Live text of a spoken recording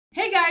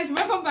guys,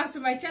 welcome back to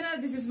my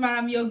channel. This is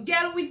Maram, your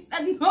girl, with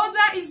another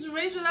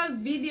inspirational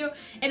video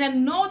and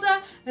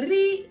another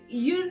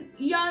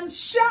reunion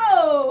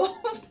show.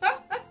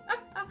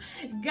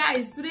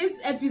 Guys, today's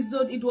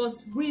episode, it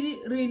was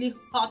really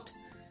hot.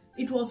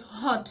 It was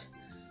hot.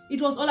 It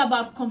was all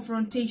about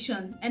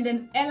confrontation, and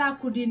then Ella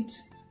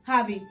couldn't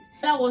have it.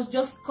 Ella was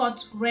just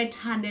caught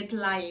red-handed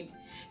lying.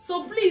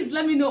 So please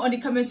let me know on the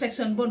comment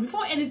section. But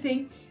before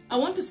anything, I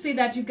want to say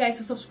that you guys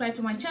should subscribe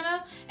to my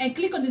channel and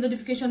click on the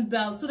notification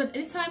bell so that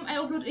anytime I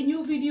upload a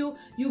new video,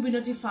 you'll be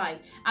notified.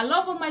 I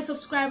love all my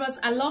subscribers.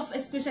 I love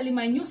especially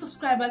my new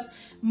subscribers,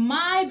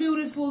 my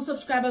beautiful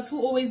subscribers who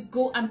always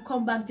go and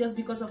come back just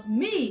because of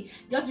me,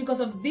 just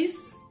because of this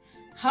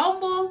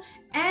humble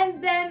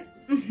and then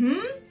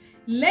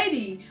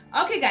lady.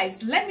 Okay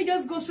guys, let me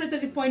just go straight to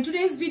the point.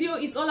 Today's video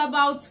is all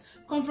about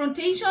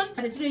confrontation,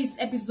 and today is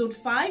episode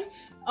 5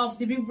 of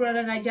the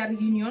Bbnaija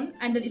reunion,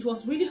 and then it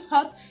was really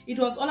hot. It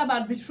was all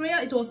about betrayal,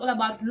 it was all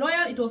about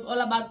loyal, it was all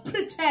about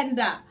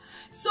pretender.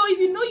 So if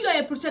you know you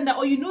are a pretender,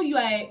 or you know you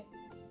are a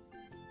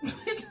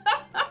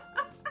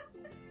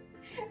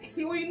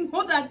you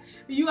know that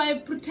you are a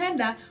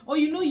pretender, or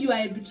you know you are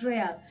a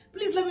betrayal,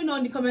 please let me know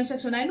in the comment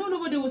section. I know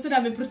nobody will say that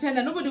I'm a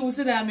pretender, nobody will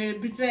say that I'm a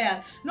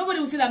betrayal, nobody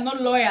will say that I'm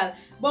not loyal,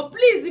 but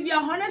please, if you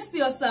are honest to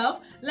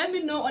yourself, let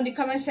me know on the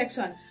comment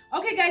section.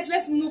 Okay guys,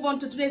 let's move on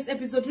to today's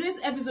episode. Today's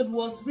episode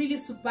was really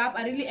superb.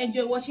 I really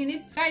enjoyed watching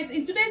it. Guys,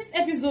 in today's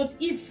episode,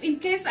 if in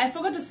case I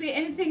forgot to say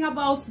anything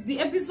about the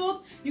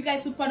episode, you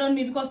guys should pardon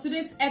me because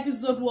today's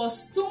episode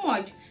was too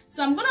much.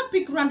 So I'm gonna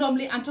pick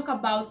randomly and talk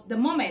about the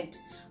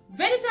moment.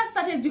 Venita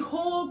started the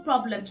whole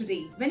problem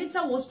today.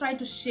 Venita was trying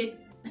to shake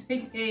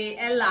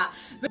Ella.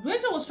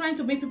 Venita was trying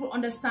to make people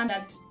understand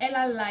that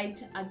Ella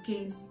lied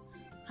against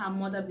her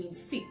mother being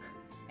sick.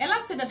 Ella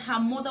said that her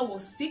mother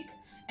was sick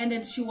and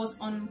then she was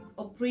on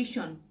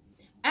operation.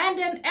 And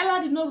then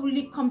Ella did not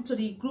really come to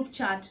the group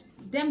chat,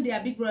 their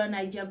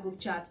Bbnaija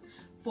group chat,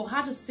 for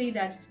her to say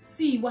that,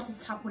 see what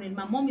is happening,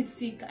 my mom is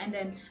sick and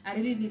then I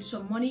really need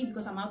some money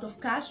because I'm out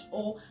of cash,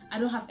 or I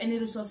don't have any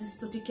resources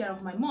to take care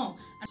of my mom,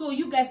 so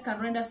you guys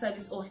can render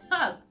service or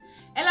help.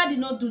 Ella did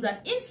not do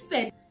that.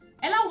 Instead,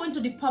 Ella went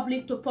to the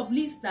public to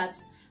publish that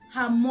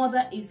her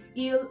mother is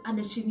ill and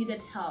that she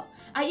needed help.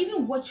 I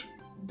even watched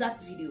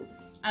that video.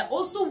 I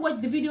also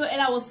watched the video.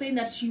 Ella was saying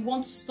that she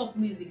wants to stop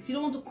music. She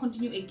don't want to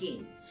continue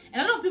again.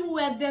 And a lot of people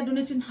were there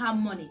donating her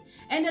money.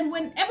 And then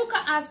when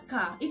Ebuka asked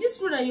her, it is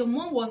true that your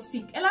mom was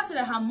sick, Ella said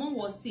that her mom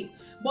was sick,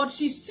 but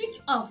she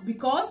switched off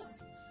because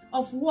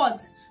of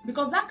what?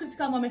 Because that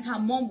critical moment her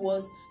mom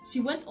was, she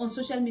went on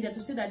social media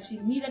to say that she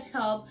needed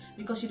help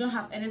because she don't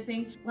have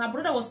anything. Her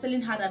brother was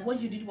telling her that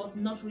what you did was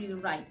not really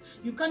right.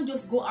 You can't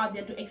just go out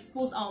there to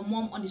expose our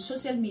mom on the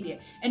social media.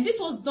 And this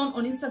was done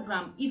on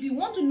Instagram. If you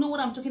want to know what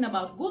I'm talking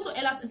about, go to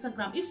Ella's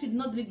Instagram. If she did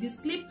not delete this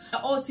clip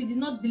or she did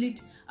not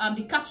delete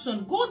the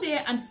caption, go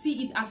there and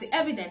see it as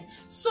evidence.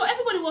 So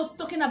everybody was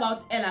talking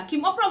about Ella.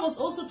 Kimoprah was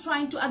also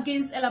trying to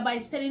against Ella by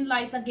telling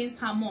lies against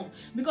her mom,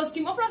 because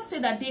Kimoprah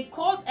said that they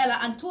called Ella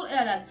and told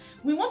Ella that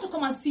we want to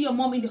come and see your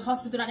mom in the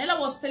hospital, and Ella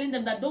was telling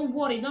them that don't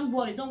worry,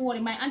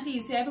 my auntie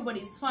is here,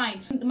 everybody is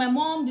fine. My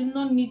mom did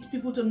not need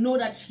people to know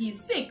that she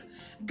is sick.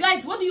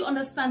 Guys, what do you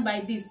understand by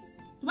this?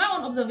 To my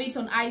own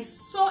observation, I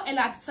saw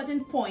Ella at a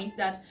certain point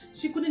that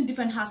she couldn't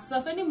defend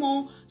herself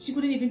anymore. She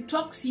couldn't even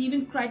talk. She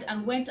even cried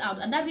and went out.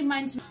 And that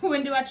reminds me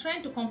when they were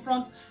trying to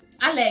confront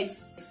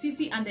Alex,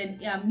 Sisi, and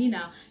then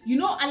Nina. You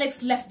know,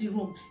 Alex left the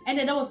room, and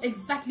then that was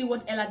exactly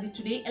what Ella did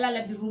today. Ella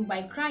left the room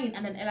by crying,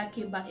 and then Ella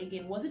came back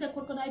again. Was it a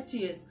crocodile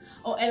tears,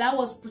 or Ella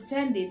was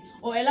pretending,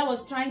 or Ella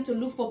was trying to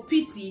look for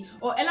pity,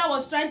 or Ella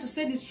was trying to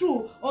say the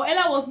truth, or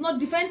Ella was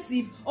not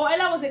defensive, or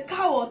Ella was a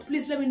coward?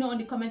 Please let me know in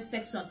the comment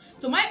section.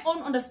 To my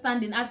own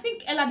understanding, I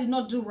think Ella did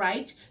not do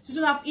right. She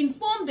should have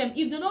informed them.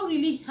 If they don't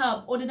really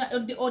help, or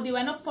they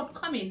were not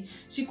forthcoming,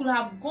 she could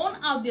have gone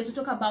out there to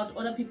talk about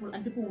other people,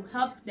 and people will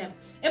help them.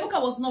 Ebuka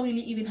was not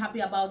really even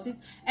happy about it.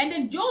 And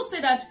then Joe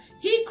said that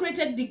he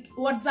created the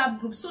WhatsApp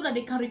group so that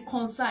they can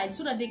reconcile,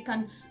 so that they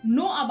can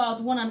know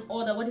about one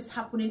another, what is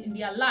happening in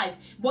their life.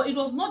 But it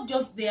was not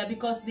just there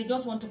because they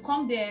just want to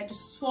come there to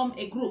form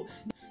a group.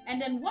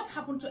 And then what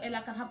happened to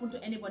Ella can happen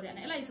to anybody, and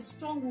Ella is a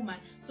strong woman,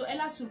 so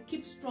Ella should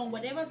keep strong.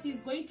 Whatever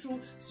she's going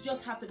through, she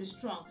just have to be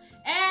strong.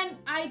 And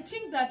I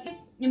think that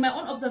in my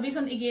own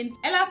observation again,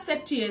 Ella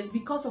shed tears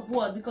because of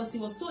what? Because she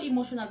was so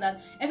emotional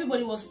that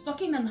everybody was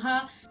talking on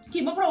her.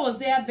 Kimoprah was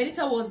there,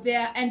 Venita was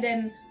there, and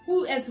then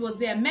who else was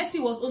there?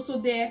 Messi was also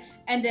there,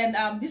 and then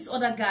this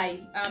other guy,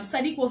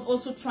 Sadiq, was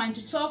also trying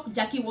to talk.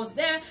 JACKEY was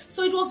there.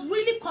 So it was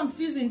really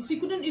confusing. She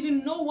couldn't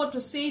even know what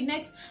to say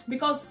next,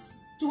 because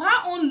to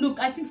her own look,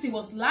 I think she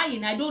was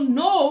lying. I don't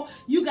know.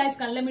 You guys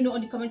can let me know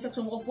in the comment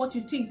section of what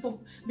you think.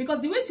 Because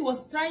the way she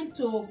was trying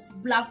to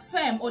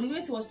blaspheme, or the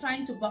way she was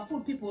trying to baffle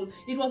people,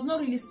 it was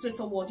not really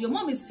straightforward. Your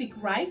mom is sick,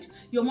 right?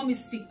 Your mom is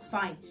sick,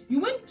 fine. You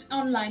went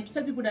online to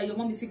tell people that your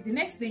mom is sick. The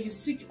next day, you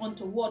switch on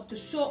to what? To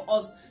show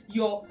us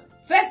your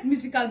first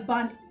musical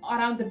band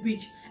around the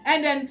beach.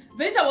 And then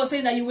Venita was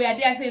saying that you were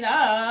there saying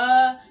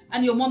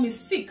and your mom is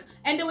sick.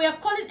 And they were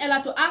calling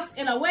Ella to ask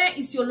Ella, where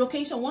is your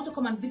location? Want to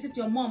come and visit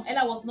your mom?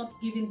 Ella was not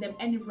giving them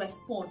any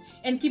response.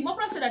 And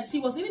Kimoprah said that she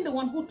was even the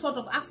one who thought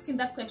of asking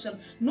that question.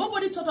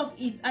 Nobody thought of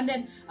it. And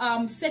then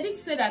Sadiq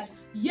said that,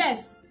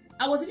 yes,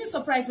 I was even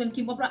surprised when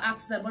Kimoprah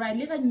asked that, but I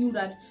later knew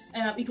that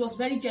it was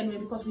very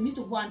genuine because we need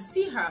to go and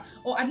see her,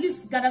 or at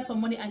least gather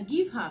some money and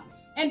give her.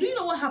 And do you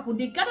know what happened?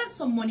 They gathered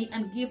some money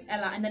and gave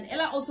Ella, and then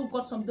Ella also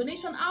got some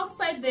donation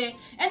outside there.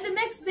 And the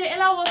next day,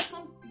 Ella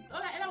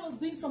was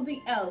doing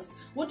something else.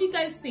 What do you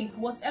guys think?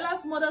 Was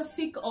Ella's mother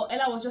sick, or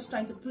Ella was just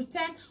trying to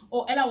pretend,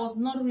 or Ella was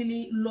not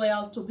really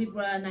loyal to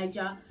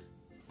Bbnaija,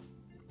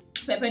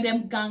 Pepper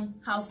them gang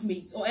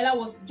housemates, or Ella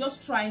was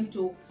just trying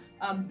to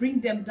bring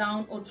them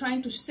down or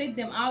trying to set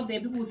them out there?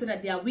 People will say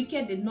that they are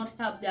wicked, they did not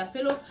help their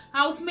fellow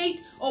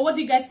housemate. Or what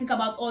do you guys think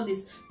about all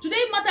this? Today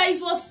matter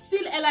is was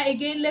still Ella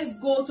again. Let's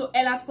go to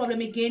Ella's problem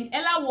again.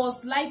 Ella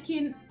was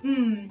liking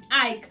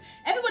Ike.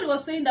 Everybody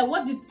was saying that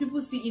what did people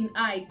see in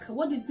Ike?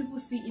 What did people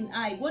see in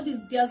Ike? What did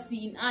girls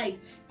see in Ike?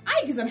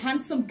 Ike is a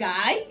handsome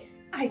guy.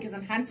 Ike is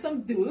a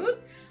handsome dude.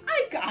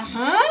 Ike,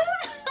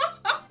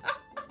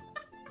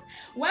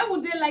 why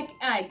would they like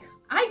Ike?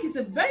 Ike is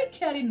a very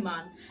caring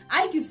man.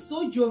 Ike is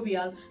so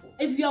jovial.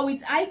 If you are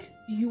with Ike,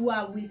 you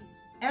are with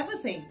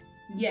everything.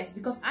 Yes,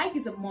 because Ike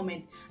is a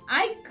moment.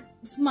 Ike's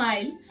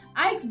smile,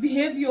 Ike's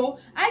behavior,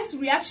 Ike's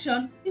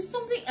reaction is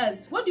something else.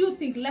 What do you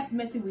think left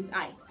messy with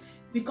Ike?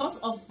 Because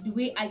of the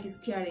way Ike is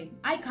caring.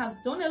 Ike has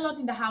done a lot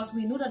in the house.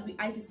 We know that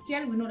Ike is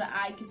caring. We know that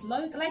Ike is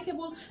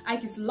likable.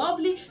 Ike is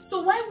lovely.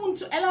 So why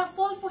wouldn't Ella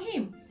fall for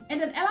him? And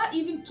then Ella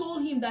even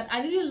told him that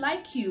I really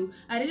like you,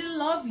 I really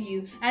love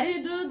you, I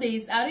really do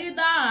this, I really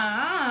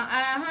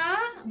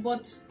that.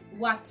 But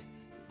what?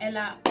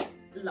 Ella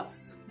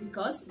lost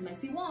because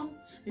Messi won.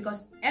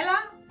 Because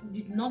Ella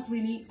did not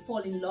really fall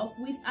in love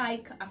with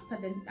Ike after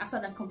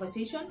that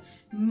conversation.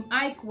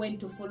 Ike went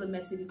to follow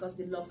Messi because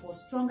the love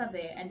was stronger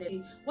there, and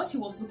then what he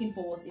was looking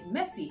for was in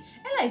Messi.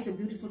 Ella is a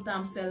beautiful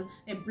damsel,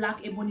 a black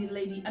ebony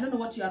lady. I don't know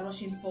what you are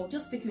rushing for.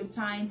 Just take your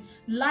time.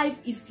 Life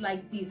is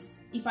like this.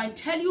 If I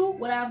tell you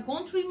what I have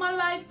gone through in my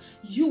life,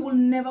 you will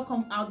never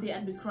come out there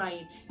and be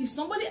crying. If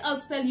somebody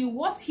else tell you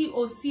what he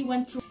or she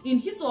went through in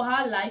his or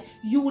her life,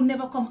 you will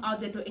never come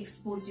out there to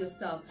expose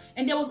yourself.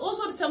 And there was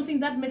also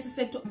something that Messi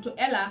said to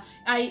Ella.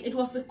 It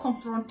was a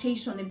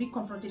confrontation, a big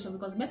confrontation,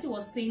 because Messi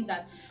was saying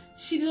that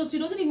she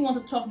doesn't even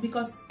want to talk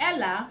because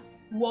Ella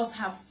was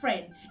her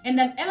friend. And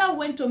then Ella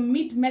went to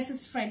meet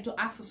Messi's friend to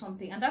ask for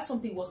something, and that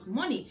something was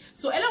money.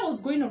 So Ella was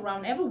going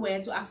around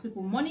everywhere to ask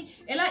people money.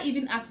 Ella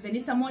even asked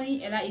Venita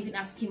money. Ella even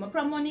asked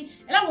Kimoprah money.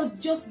 Ella was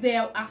just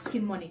there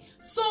asking money.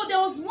 So there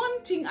was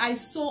one thing I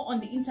saw on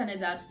the internet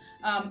that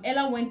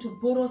Ella went to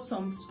borrow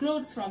some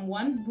clothes from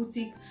one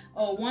boutique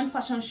or one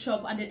fashion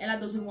shop, and then Ella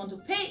doesn't want to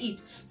pay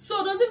it.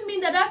 So doesn't mean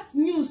that that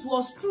news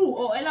was true,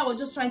 or Ella was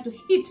just trying to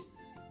hit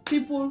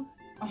people.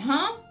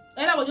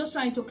 Ella was just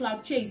trying to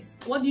cloud chase.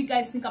 What do you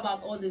guys think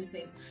about all these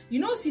things? You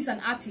know, she's an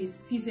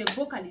artist, she's a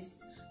vocalist.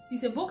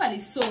 She's a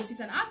vocalist, so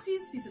she's an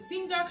artist, she's a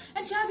singer,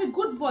 and she has a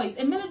good voice,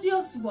 a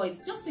melodious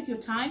voice. Just take your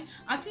time.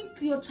 I think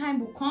your time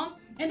will come,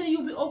 and then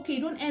you'll be okay.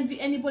 Don't envy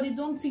anybody.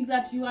 Don't think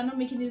that you are not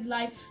making it in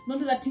life. Don't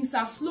think that things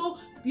are slow.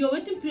 Your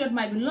waiting period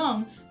might be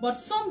long, but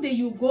someday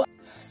you go.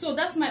 So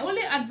that's my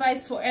only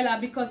advice for Ella,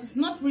 because it's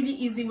not really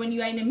easy when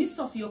you are in the midst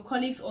of your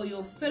colleagues or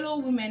your fellow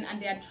women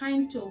and they are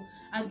trying to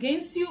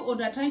against you, or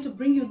they're trying to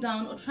bring you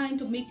down, or trying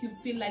to make you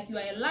feel like you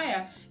are a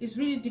liar. It's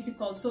really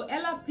difficult. So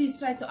Ella, please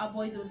try to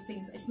avoid those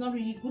things. It's not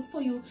really good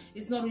for you.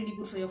 It's not really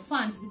good for your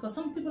fans, because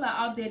some people are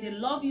out there, they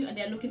love you and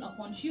they're looking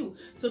upon you.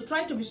 So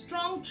try to be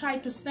strong, try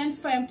to stand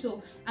firm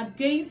to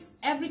against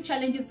every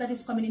challenges that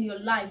is coming in your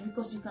life,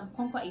 because you can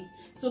conquer it.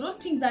 So don't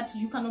think that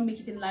you cannot make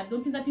it in life.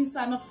 Don't think that things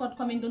are not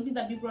forthcoming. Don't think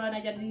that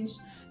Bbnaija didn't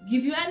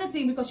give you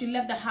anything because you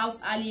left the house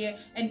earlier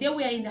and they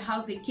were in the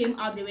house, they came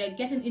out, they were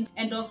getting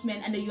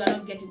endorsement, and then you are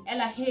not getting.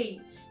 Ella,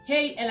 hey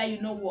Ella,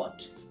 you know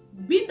what?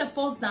 Being the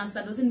first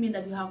dancer doesn't mean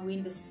that you have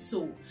win the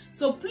show.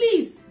 So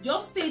please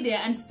just stay there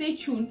and stay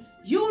tuned.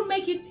 You will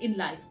make it in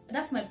life.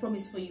 That's my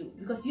promise for you,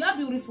 because you are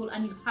beautiful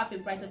and you have a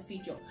brighter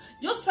future.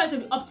 Just try to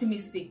be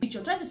optimistic.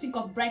 Try to think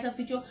of brighter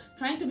future,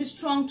 trying to be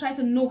strong, try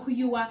to know who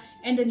you are,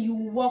 and then you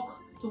walk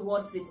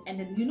towards it, and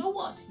then you know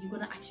what, you're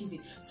gonna achieve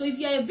it. So if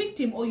you're a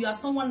victim, or you are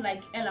someone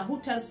like Ella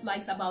who tells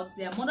lies about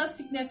their mother's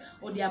sickness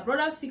or their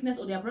brother's sickness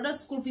or their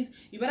brother's school fees,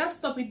 you better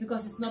stop it,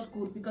 because it's not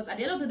good. Because at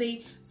the end of the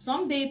day,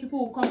 someday people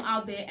will come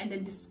out there and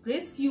then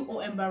disgrace you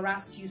or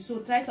embarrass you. So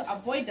try to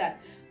avoid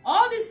that.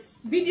 All this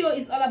video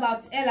is all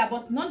about Ella,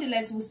 but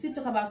nonetheless we'll still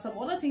talk about some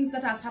other things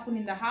that has happened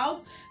in the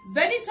house.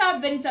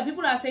 Venita,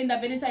 people are saying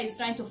that Venita is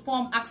trying to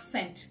form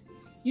accent.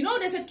 You know,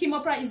 they said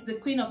Kimoprah is the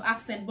queen of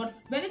accent, but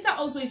Venita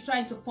also is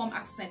trying to form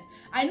accent.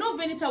 I know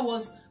Venita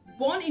was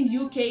born in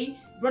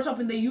UK, brought up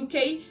in the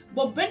UK,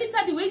 but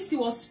Venita, the way she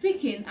was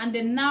speaking and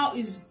then now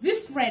is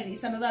different.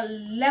 It's another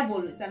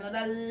level. It's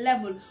another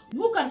level.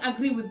 Who can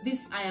agree with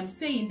this? I am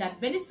saying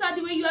that Venita,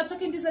 the way you are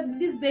talking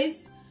these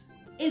days,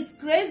 is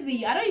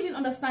crazy. I don't even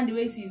understand the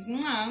way she's.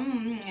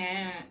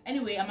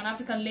 Anyway, I'm an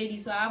African lady,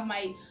 so I have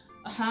my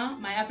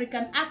my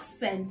African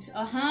accent.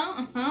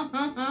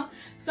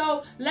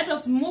 So let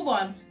us move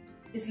on.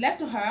 It's left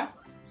to her.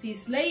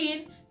 She's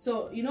slaying.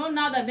 So you know,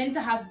 now that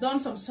Venita has done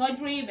some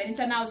surgery,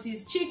 Venita now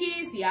sees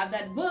cheeky. She have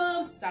that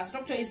boobs. Her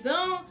structure is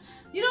on.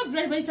 You know,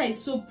 Venita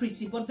is so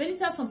pretty, but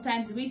Venita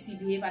sometimes the way she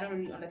behave, I don't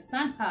really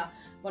understand her.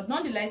 But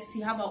nonetheless,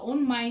 she have her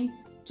own mind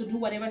to do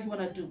whatever she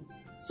wanna do.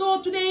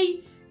 So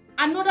today,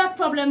 another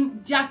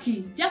problem,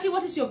 Jackie. Jackie,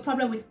 what is your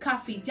problem with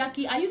Khafi?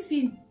 Jackie, are you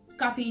seeing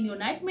Khafi in your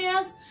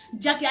nightmares?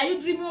 Jackie, are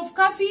you dreaming of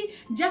Khafi?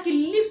 Jackie,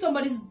 leave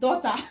somebody's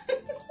daughter.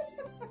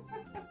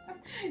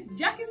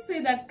 Jackie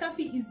said that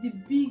Khafi is the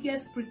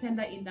biggest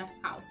pretender in that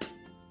house.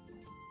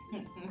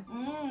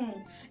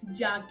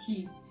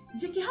 Jackie,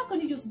 how can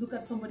you just look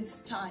at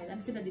somebody's child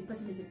and say that the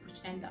person is a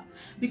pretender?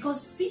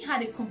 Because she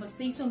had a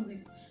conversation with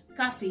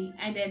Khafi,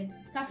 and then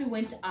Khafi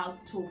went out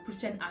to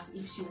pretend as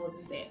if she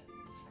wasn't there.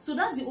 So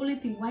that's the only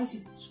thing why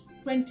she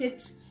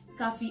painted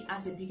Khafi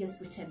as the biggest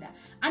pretender.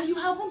 And you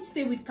haven't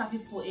stayed with Khafi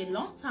for a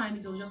long time.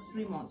 It was just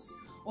 3 months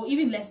or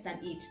even less than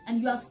 8,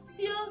 and you are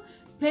still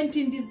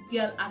painting this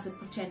girl as a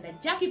pretender.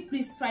 Jackie,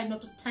 please try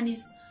not to tarnish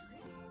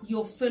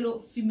your fellow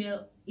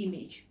female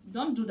image.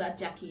 Don't do that,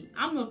 Jackie.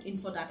 I'm not in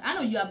for that. I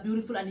know you are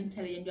beautiful and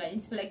intelligent, you are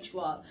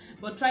intellectual,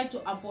 but try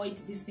to avoid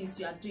these things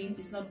you are doing.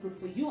 It's not good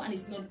for you, and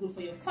it's not good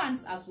for your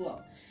fans as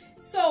well.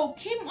 So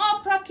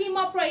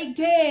Kimoprah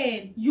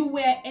again, you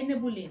were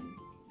enabling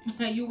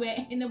you were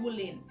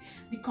enabling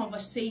the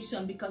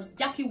conversation, because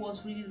Jackie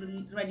was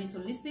really ready to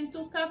listen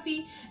to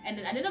Khafi, and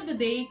then at the end of the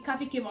day,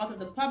 Khafi came out of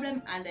the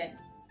problem and then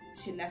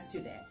she left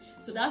you there.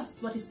 So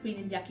that's what is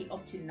paining Jackie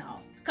up till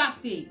now.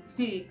 Khafi,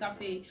 hey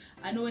Khafi,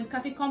 I know when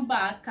Khafi come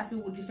back,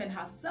 Khafi will defend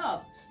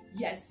herself.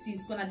 Yes,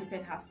 she's gonna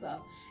defend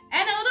herself.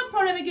 And another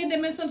problem again, they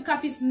mentioned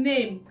Khafi's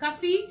name.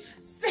 Khafi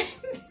said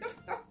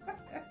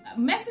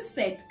Messi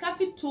said,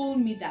 Khafi told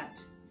me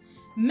that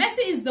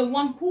Messi is the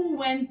one who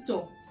went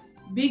to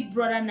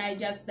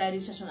Bbnaija's diary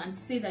session and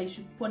said that you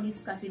should punish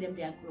Khafi them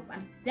their group,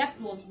 and that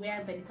was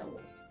where Venita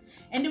was.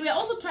 And they were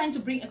also trying to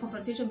bring a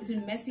confrontation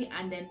between Messi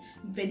and then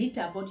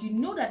Venita, but you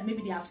know that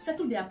maybe they have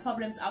settled their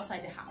problems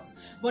outside the house.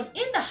 But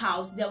in the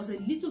house, there was a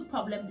little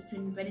problem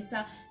between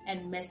Venita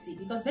and Messi,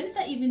 because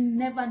Venita even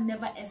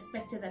never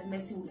expected that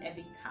Messi would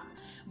evict her.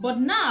 But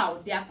now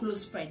they are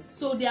close friends,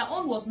 so their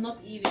own was not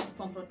even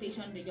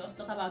confrontation. They just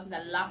talked about it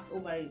and laughed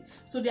over it.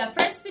 So their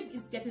friendship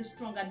is getting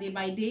stronger day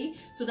by day.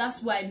 So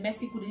that's why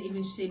Messi couldn't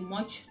even say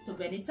much to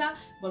Venita,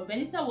 but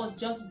Venita was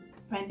just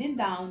pending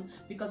down,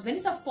 because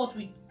Venita fought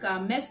with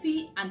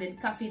Messi and then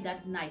Khafi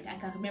that night. I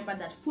can remember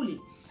that fully.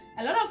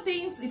 A lot of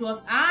things. It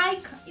was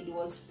Ike, it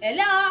was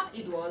Ella,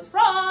 it was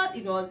Fraud,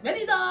 it was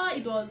Venita,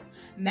 it was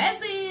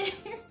Messi.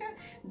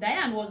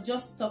 Diane was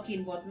just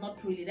talking, but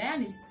not really.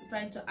 Diane is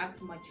trying to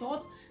act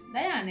matured.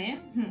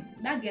 Diane,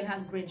 that girl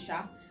has brain,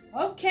 sharp.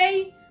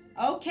 Okay,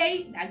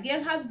 that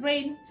girl has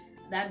brain.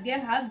 That girl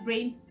has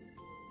brain.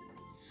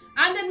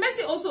 And then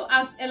Messi also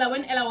asked Ella,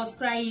 when Ella was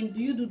crying, do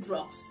you do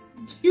drugs?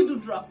 Do you do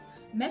drugs?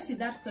 Messi,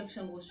 that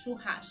question was so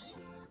harsh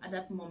at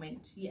that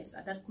moment. Yes,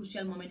 at that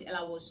crucial moment,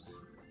 Ella was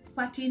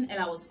partying,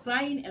 Ella was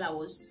crying, Ella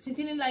was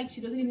feeling like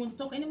she doesn't even want to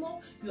talk anymore.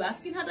 You're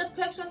asking her that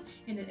question,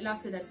 and then Ella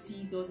said that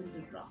she doesn't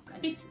do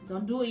drugs.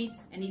 Don't do it,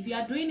 and if you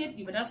are doing it,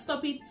 you better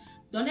stop it.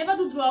 Don't ever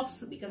do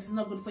drugs, because it's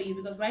not good for you,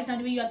 because right now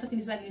the way you are talking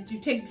is like you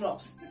take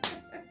drugs.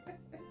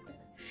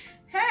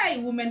 Hey,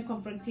 woman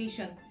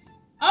confrontation.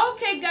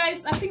 Okay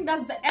guys, I think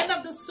that's the end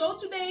of the show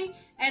today,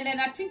 and then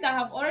I think I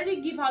have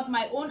already give out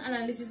my own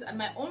analysis and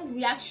my own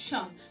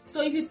reaction.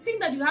 So if you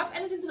think that you have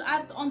anything to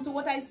add on to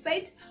what I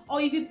said,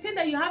 or if you think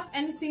that you have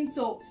anything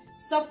to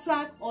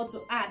subtract or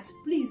to add,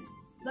 please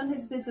don't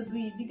hesitate to do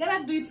it. You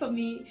gotta do it for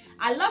me.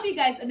 I love you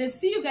guys, and then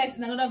see you guys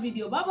in another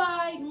video. Bye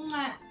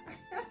bye.